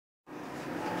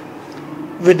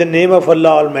with the name of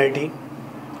Allah Almighty.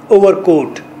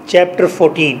 Overcoat chapter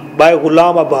 14 bye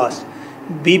Ghulam Abbas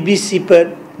BBC पर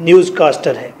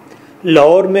न्यूज़कास्टर है।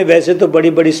 लाहौर में वैसे तो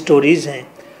बड़ी बड़ी स्टोरीज़ हैं।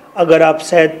 अगर आप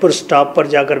सैदपुर स्टॉप पर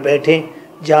जाकर बैठें,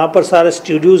 जहाँ पर सारे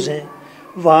स्टूडियोज़ हैं,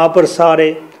 वहाँ पर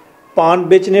सारे पान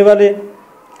बेचने वाले,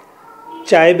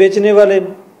 चाय बेचने वाले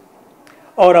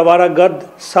और आवारागर्द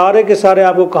सारे के सारे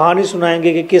आपको कहानी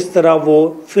सुनाएंगे कि किस तरह वो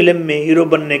फिल्म में हीरो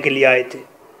बनने के लिए आए थे।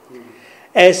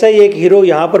 ऐसा ही एक हीरो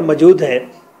यहाँ पर मौजूद है।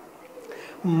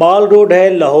 माल रोड है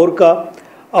लाहौर का,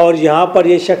 और यहाँ पर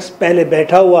ये शख्स पहले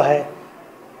बैठा हुआ है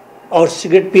और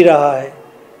सिगरेट पी रहा है।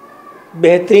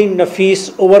 बेहतरीन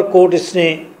नफीस ओवरकोट इसने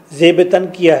ज़ेब तन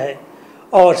किया है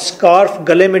और स्कार्फ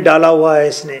गले में डाला हुआ है।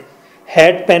 इसने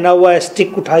हैट पहना हुआ है,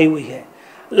 स्टिक उठाई हुई है।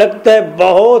 लगता है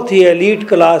बहुत ही एलीट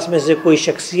क्लास में से कोई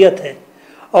शख्सियत है।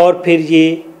 और फिर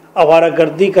ये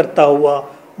आवारागर्दी करता हुआ,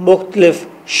 मुख्तलिफ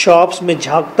शॉप्स में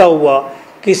झांकता हुआ,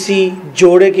 किसी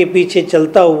जोड़े के पीछे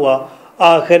चलता हुआ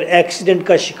आखिर एक्सीडेंट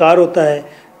का शिकार होता है।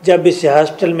 जब इसे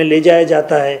हॉस्पिटल में ले जाया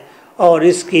जाता है और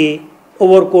इसकी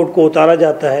ओवरकोट को उतारा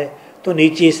जाता है तो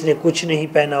नीचे इसने कुछ नहीं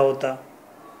पहना होता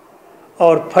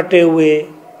और फटे हुए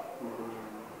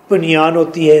बनियान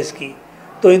होती है इसकी,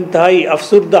 तो इंतहाई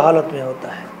अफसुर्दा हालत में होता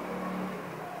है।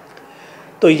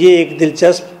 तो ये एक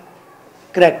दिलचस्प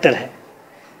करैक्टर है।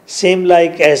 सेम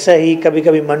लाइक ऐसा ही कभी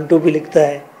कभी मंटू भी लिखता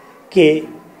है कि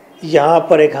यहाँ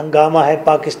पर एक हंगामा है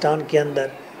पाकिस्तान के अंदर,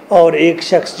 और एक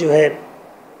शख्स जो है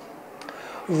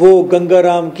वो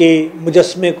गंगाराम के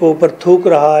मुजस्मे को ऊपर थूक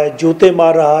रहा है, जूते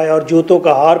मार रहा है और जूतों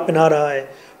का हार पहना रहा है।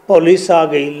 पुलिस आ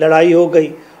गई, लड़ाई हो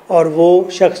गई और वो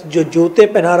शख्स जो जूते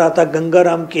पहना रहा था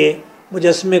गंगाराम के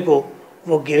मुजस्मे को,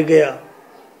 वो गिर गया,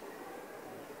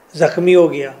 ज़ख्मी हो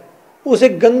गया। उसे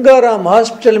गंगाराम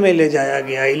हॉस्पिटल में ले जाया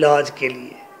गया इलाज के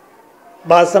लिए।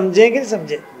 बात समझे कि नहीं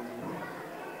समझे?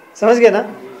 समझ गए ना?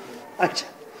 अच्छा,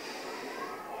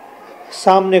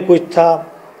 सामने कुछ था,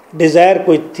 डिज़ायर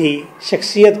कुछ थी,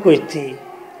 शख्सियत कुछ थी,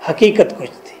 हकीकत कुछ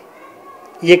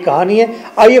थी। ये कहानी है।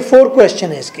 आइए 4 क्वेश्चन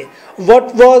है इसके।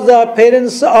 What was the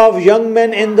appearance of young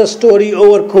man in the story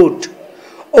overcoat?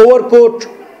 Overcoat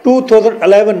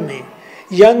 2011 में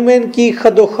यंग मैन की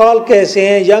खदोखाल कैसे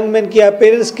हैं, यंग मैन की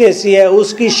अपीयरेंस कैसी है,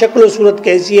 उसकी शक्ल सूरत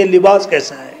कैसी है, लिबास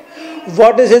कैसा है।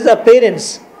 What is his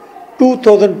appearance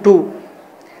 2002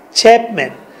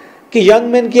 Chapman कि यंग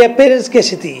मैन की अपीयरेंस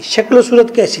कैसी थी, शक्ल सूरत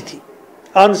कैसी थी।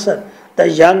 Answer, the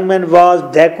young man was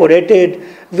decorated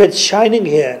with shining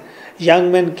hair.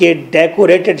 Young man के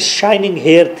डेकोरेटेड शाइनिंग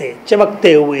हेयर थे,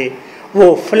 चमकते हुए,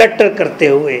 वो फ्लटर करते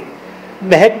हुए,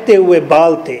 महकते हुए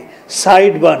बाल थे,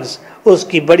 साइड बन्स,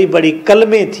 उसकी बड़ी बड़ी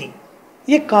कलमें थी,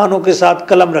 ये कानों के साथ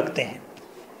कलम रखते हैं।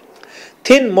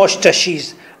 थिन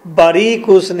मौस्टशीज, बारीक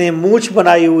उसने मूछ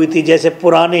बनाई हुई थी जैसे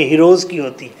पुराने हीरोज़ की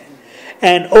होती है।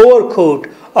 एंड ओवरकोट,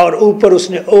 और ऊपर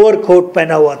उसने ओवरकोट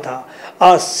पहना हुआ था।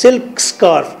 आ सिल्क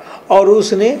स्कार्फ, और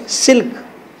उसने सिल्क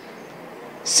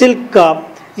का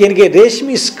यानी कि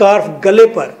रेशमी स्कार्फ गले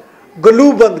पर,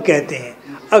 गलूबंद कहते हैं।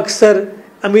 अक्सर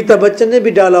अमिताभ बच्चन ने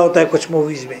भी डाला होता है कुछ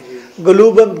मूवीज़ में।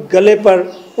 गलूबंद गले पर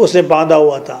उसने बांधा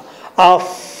हुआ था। आ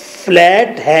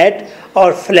फ्लैट हैट,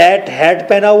 और फ्लैट हैट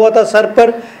पहना हुआ था, सर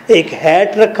पर एक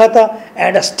हैट रखा था।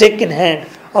 And a stick in hand,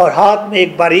 और हाथ में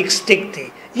एक बारीक स्टिक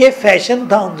थी। ये फैशन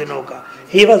था उन दिनों का।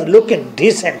 ही वॉज लुकिंग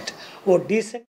डिसेंट, वो डिसेंट